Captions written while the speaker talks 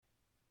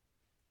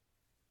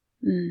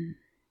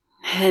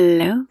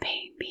Hello,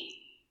 baby.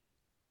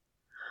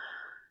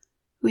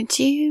 Would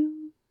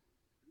you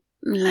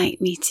like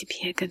me to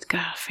be a good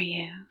girl for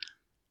you?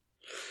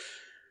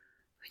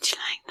 Would you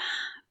like that?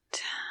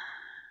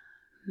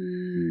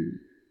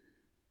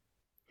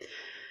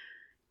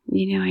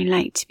 You know I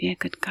like to be a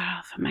good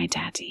girl for my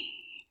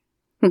daddy.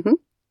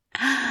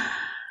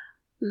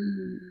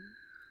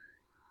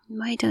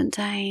 Why don't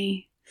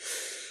I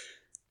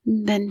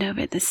bend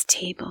over this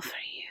table for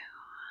you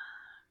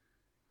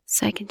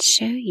so I can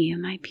show you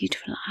my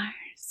beautiful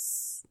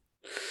arse?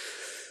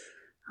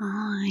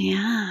 Oh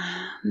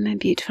yeah, my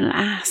beautiful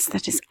ass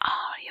that is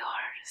all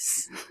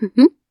yours.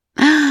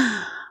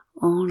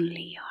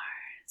 Only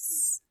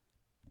yours.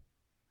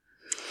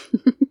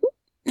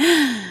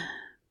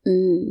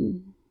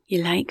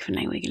 You like when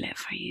I wiggle it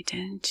for you,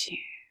 don't you?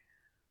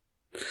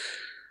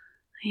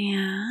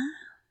 Yeah,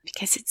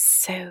 because it's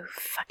so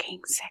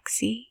fucking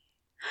sexy.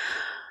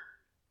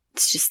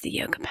 It's just the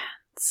yoga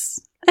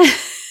pants.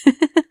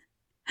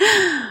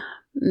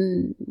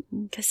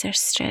 Because they're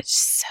stretched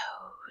so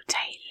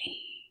tightly.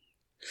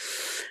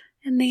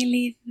 And they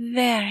leave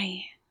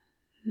very,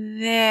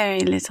 very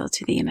little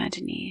to the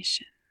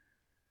imagination.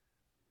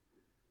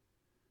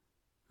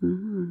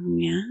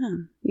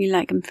 Yeah, you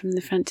like them from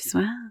the front as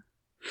well.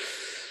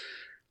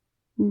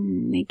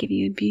 They give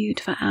you a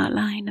beautiful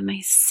outline of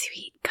my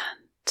sweet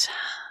cunt.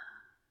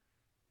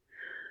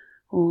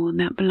 Oh,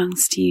 that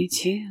belongs to you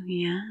too,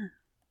 yeah.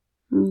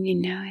 You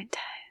know it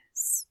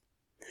does.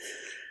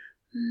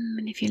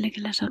 And if you look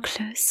a little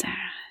closer,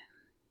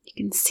 you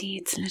can see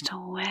it's a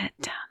little wet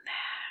down there.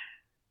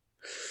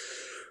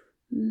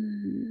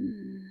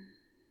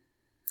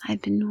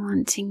 I've been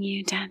wanting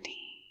you, Daddy.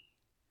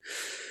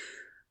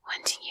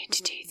 Wanting you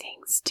to do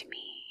things to me.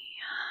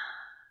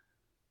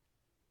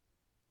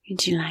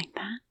 Would you like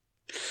that?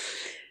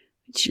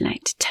 Would you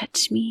like to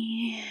touch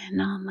me in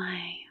all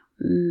my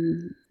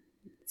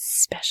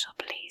special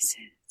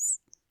places?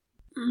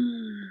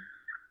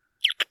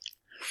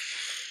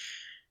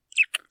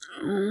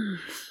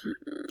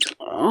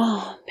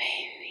 Oh,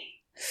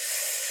 baby.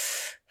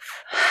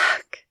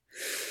 Fuck.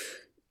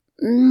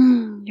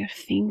 Your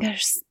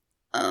fingers.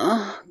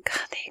 Oh,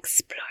 God, they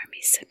explore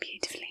me so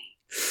beautifully.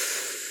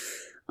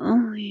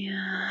 Oh,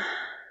 yeah.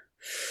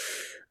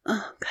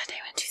 Oh, God,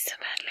 I want you so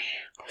badly.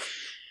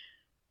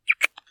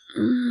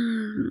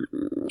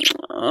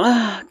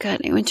 Oh, God,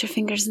 I want your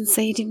fingers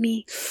inside of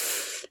me.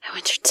 I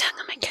want your tongue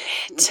on my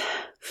clit.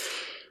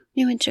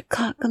 I want your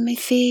cock on my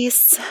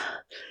face,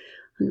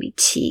 on my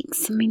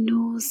cheeks, on my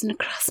nose, and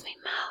across my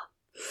mouth.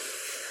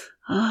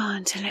 Oh,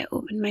 until I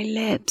open my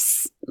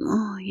lips.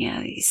 Oh,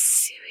 yeah, these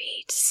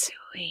sweet,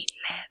 sweet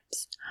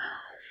lips.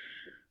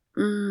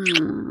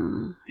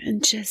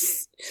 And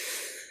just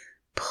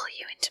pull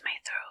you into my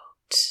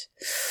throat.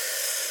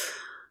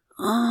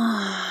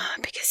 Oh,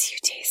 because you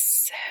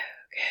taste so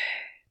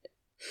good.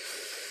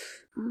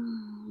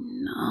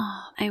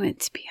 Oh, I want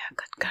to be a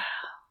good girl.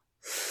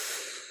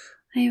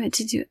 I want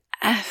to do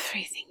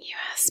everything you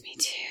ask me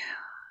to.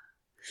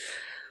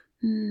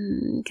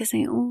 Because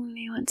I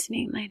only want to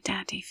make my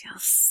daddy feel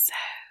so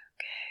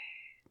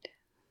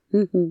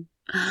good.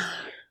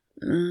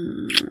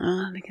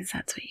 Because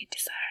that's what you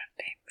deserve,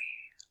 baby.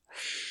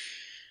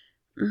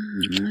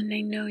 And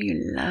I know you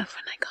love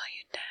when I call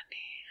you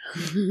daddy.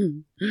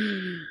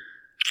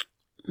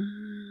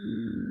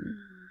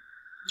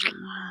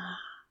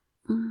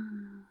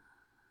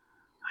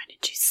 Why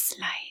did you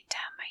slide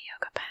down my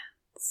yoga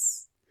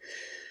pants?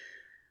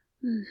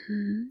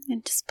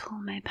 And just pull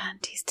my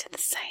panties to the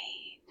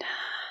side.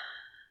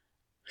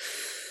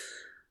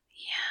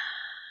 Yeah.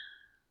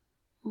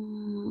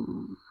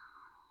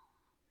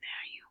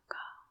 There you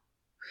go.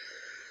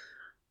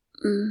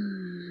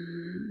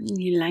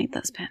 You like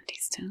those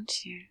panties,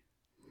 don't you?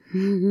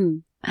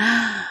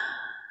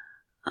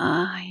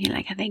 You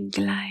like how they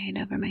glide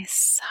over my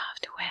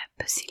soft, wet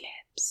pussy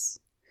lips.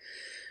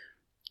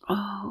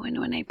 Oh, and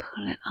when I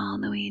pull it all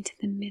the way to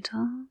the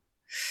middle.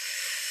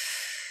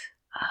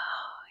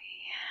 Oh,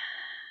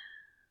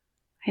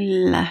 yeah. I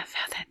love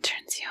how that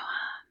turns you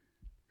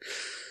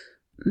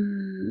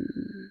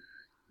on.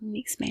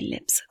 Makes my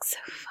lips look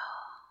so full.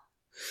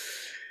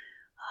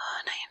 Oh,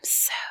 and I am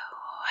so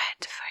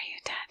wet for you,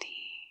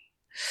 Daddy.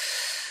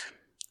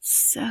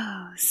 So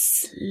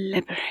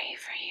slippery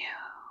for you.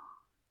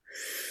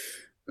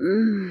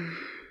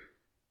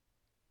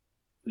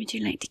 Would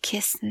you like to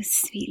kiss those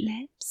sweet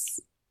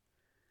lips?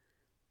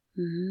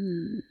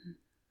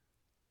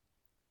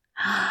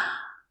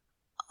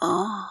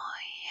 Oh,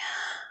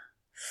 yeah.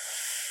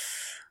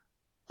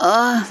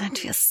 Oh, that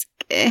feels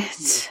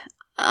good.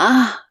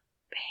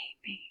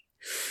 Baby.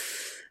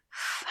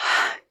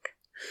 Fuck.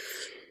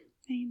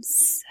 I'm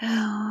so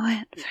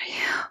wet for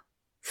you.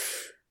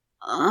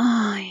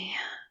 Oh,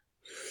 yeah.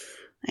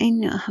 I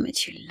know how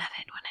much you love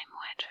it when I'm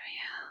wet for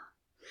you.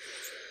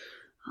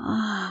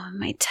 Oh,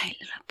 my tight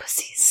little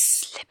pussy is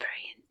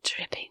slippery and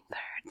dripping for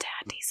her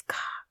daddy's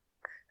cock.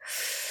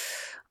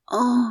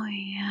 Oh,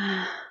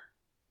 yeah.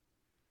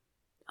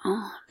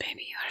 Oh,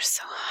 baby, you are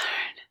so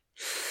hard.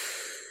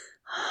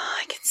 Oh,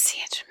 I can see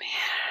it from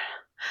here.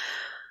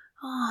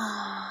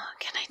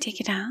 take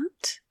it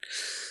out?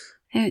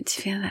 I want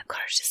to feel that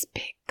gorgeous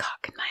big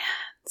cock in my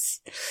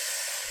hands.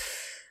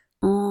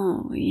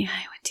 Oh, yeah,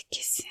 I want to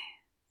kiss it.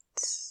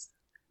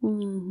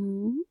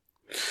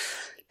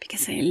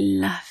 Because I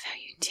love how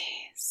you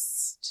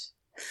taste.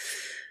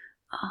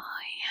 Oh,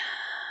 yeah.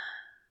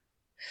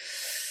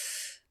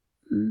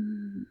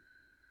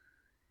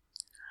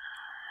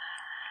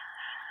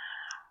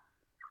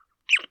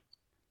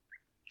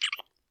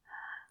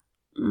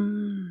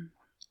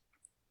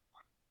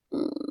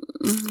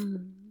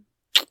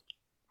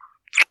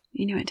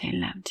 You know what I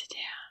love to do?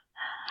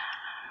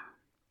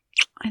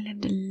 I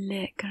love to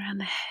lick around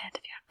the head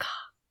of your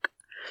cock,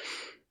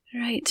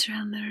 right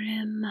around the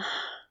rim,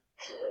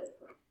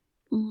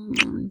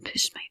 and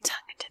push my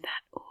tongue into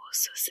that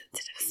so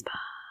sensitive spot.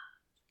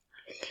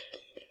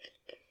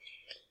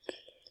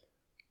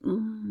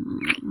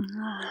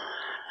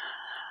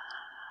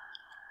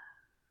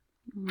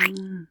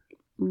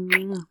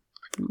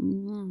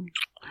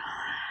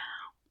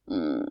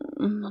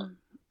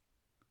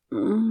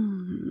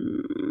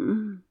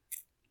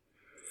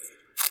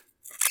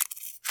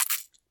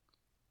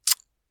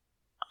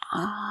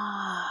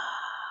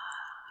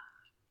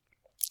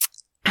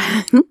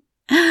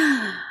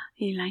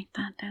 You like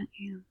that, don't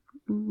you?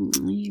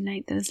 You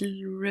like those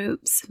little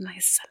ropes of my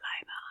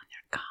saliva on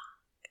your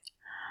cock.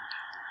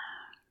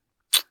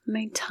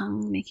 My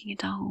tongue making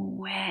it all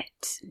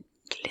wet and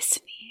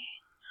glistening.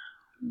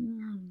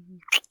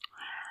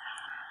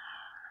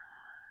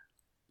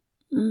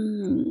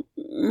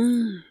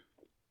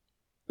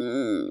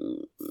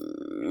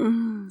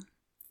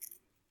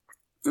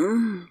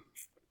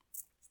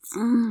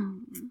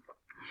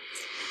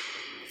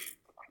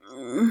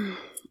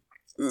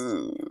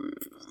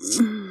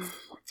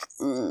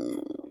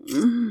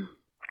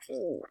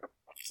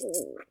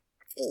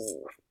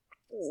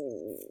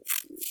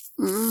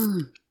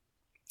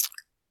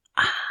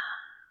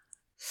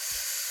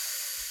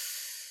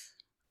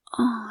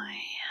 Oh,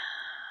 yeah.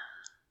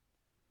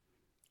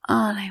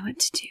 All I want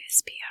to do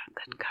is be your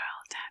good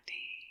girl,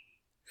 Daddy.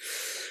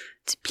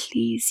 To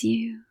please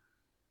you.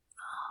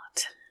 Oh,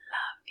 to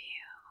love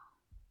you.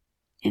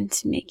 And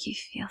to make you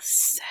feel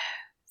so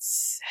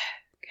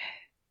good.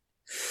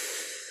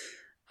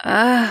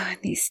 Oh,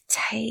 and these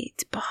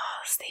tight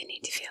balls, they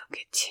need to feel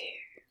good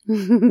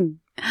too.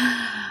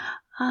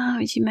 Oh,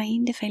 would you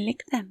mind if I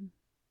lick them?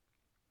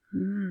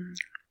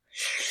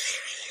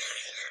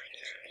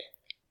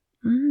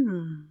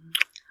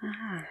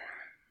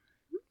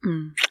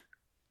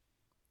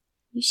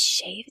 You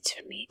shaved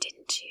for me,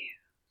 didn't you?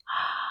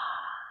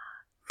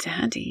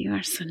 Daddy, you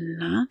are so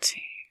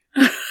naughty.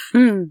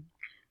 Oh,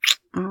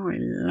 I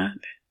love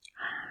it.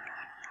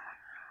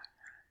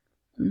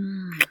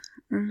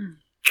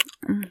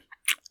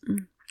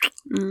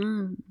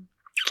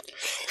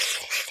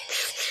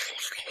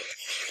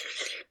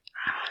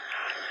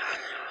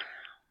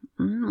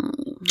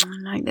 I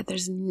like that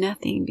there's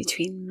nothing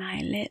between my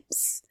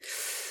lips,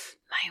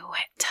 my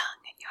wet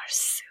tongue, and your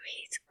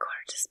sweet,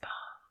 gorgeous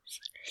balls.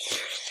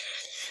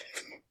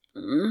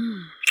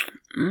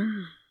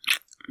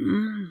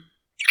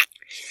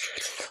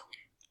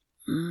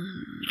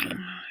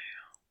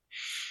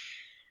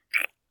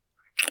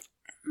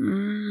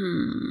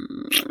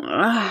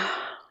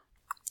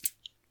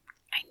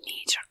 I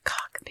need your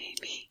cock,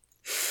 baby.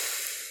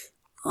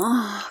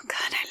 Oh,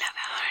 God, I love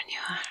how hard you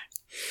are.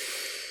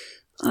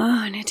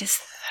 Oh, and it is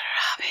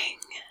throbbing.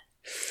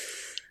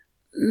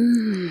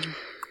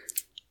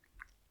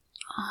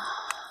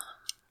 Oh.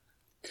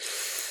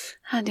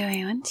 How do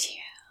I want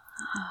you?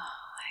 Oh,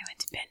 I want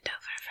to bend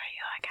over for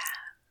you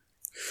again.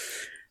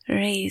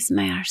 Raise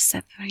my arse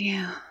up for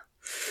you,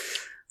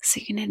 so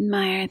you can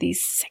admire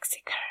these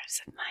sexy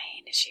curves of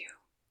mine as you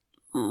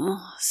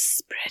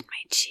spread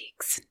my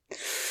cheeks and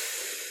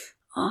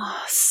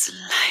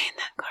slide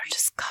that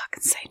gorgeous cock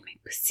inside my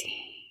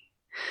pussy.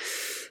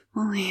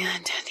 Oh yeah,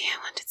 Daddy, I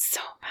want it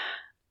so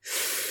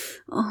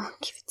bad. Oh,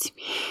 give it to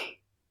me.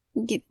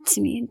 Give it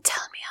to me and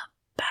tell me how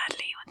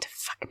badly you want to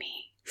fuck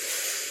me.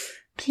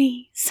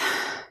 Please.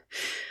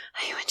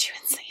 I want you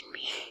inside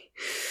me.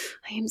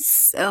 I am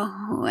so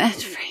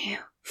wet for you.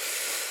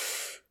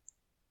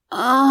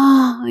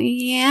 Oh,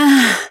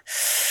 yeah.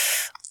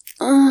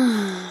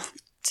 Oh,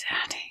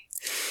 Daddy.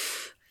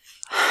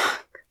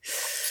 Fuck.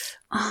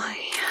 Oh,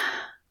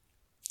 yeah.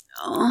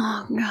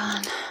 Oh,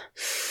 God.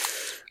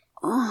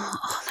 Oh,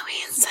 all the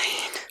way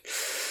inside.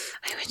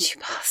 I want you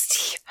balls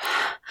deep.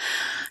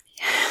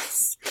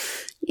 Yes.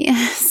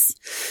 Yes.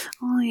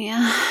 Oh,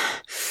 yeah.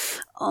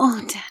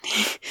 Oh,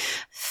 Daddy.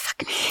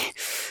 Fuck me.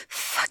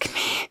 Fuck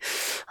me.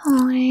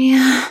 Oh,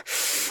 yeah.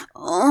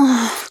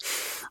 Oh.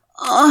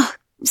 Oh,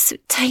 I'm so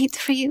tight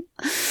for you.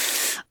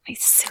 My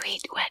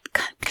sweet, wet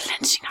cunt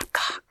clenching a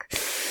cock.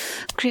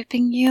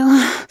 Gripping you.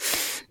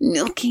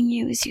 Milking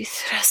you as you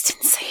thrust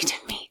inside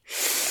of me.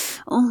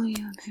 Oh,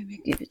 yeah, baby,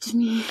 give it to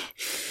me.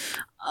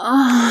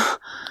 Oh,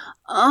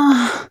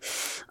 oh,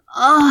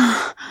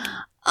 oh,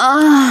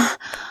 oh,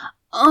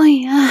 oh,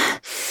 yeah.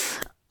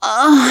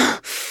 Oh,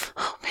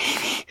 oh,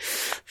 baby.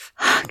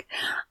 Fuck.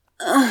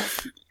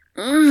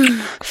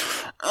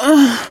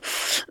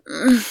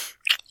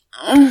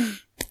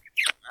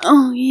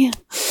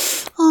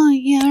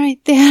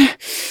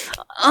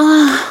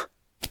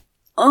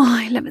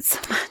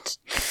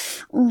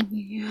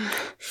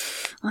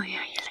 Oh,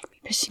 yeah, you like me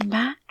pushing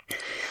back?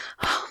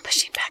 Oh,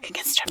 pushing back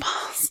against her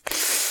balls.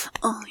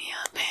 Oh,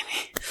 yeah,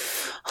 baby.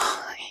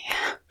 Oh,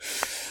 yeah.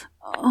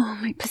 Oh,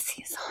 my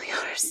pussy is all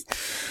yours.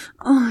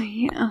 Oh,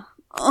 yeah.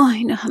 Oh,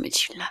 I know how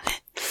much you love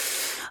it.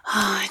 Oh,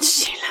 how much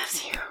she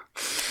loves you.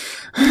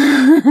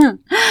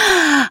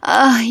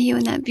 Oh, you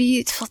and that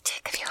beautiful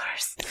dick of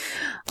yours.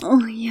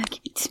 Oh, yeah,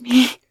 give it to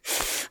me.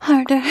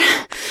 Harder.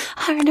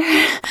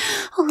 Harder.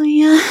 Oh,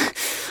 yeah.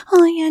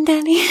 Oh, yeah,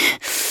 daddy.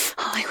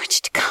 Oh, I want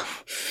you to come.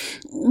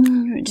 I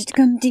want you to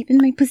come deep in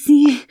my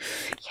pussy.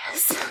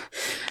 Yes.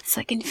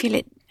 So I can feel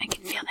it. I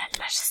can feel that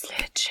luscious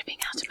fluid dripping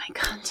out of my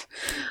cunt.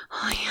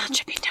 Oh, yeah,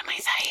 dripping down my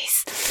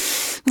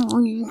thighs.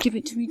 Oh, you give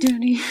it to me,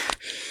 daddy.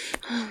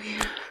 Oh,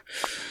 yeah.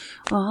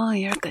 Oh,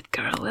 you're a good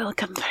girl. We'll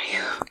come for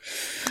you.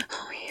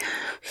 Oh,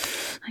 yeah.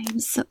 I am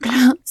so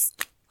close.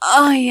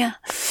 Oh, yeah.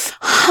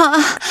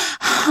 Ha,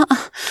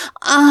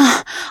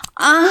 ha,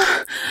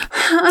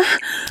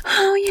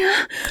 oh,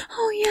 yeah.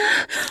 Oh,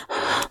 yeah.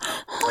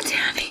 Oh,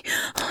 daddy.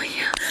 Oh,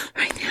 yeah.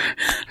 Right there.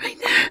 Right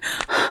there.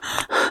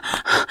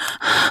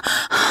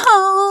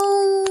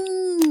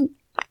 Oh.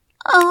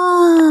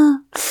 Oh.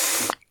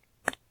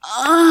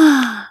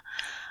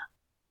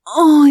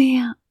 Oh,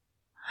 yeah.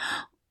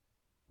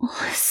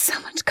 Oh, so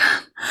much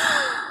cum.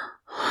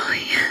 Oh,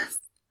 yes.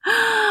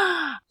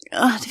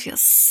 Oh, it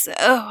feels so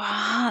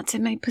hot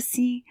in my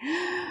pussy.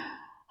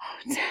 Oh,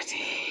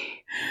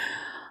 daddy.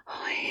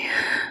 Oh,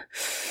 yeah.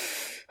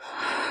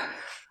 Oh,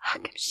 fuck,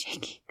 I'm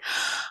shaking.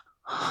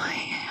 Oh,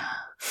 yeah.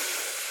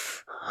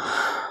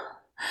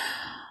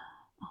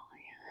 Oh,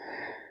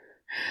 yeah.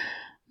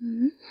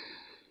 Mm-hmm.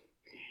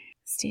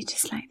 Stay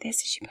just like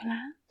this as you pull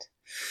out.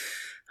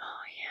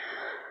 Oh, yeah.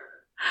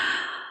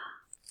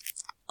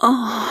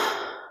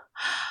 Oh.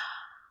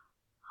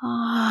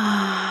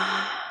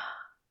 Oh.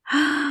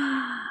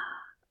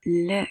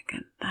 Look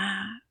at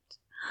that.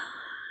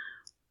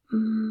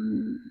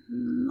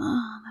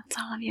 Oh, that's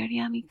all of your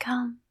yummy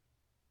cum.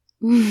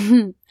 Oh. Oh,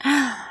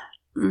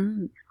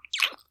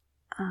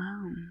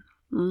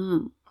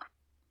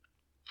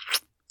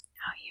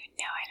 you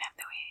know I love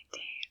the way it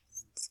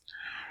tastes.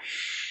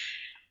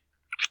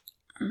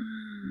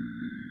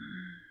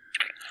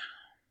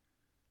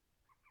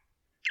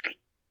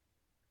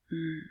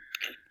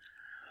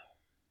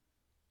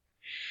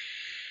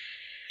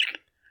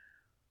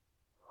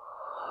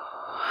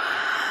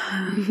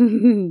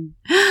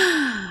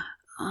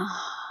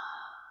 Oh,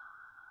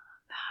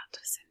 that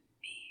was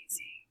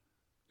amazing.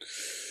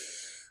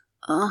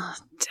 Oh,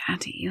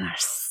 Daddy, you are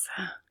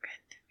so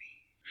good to me.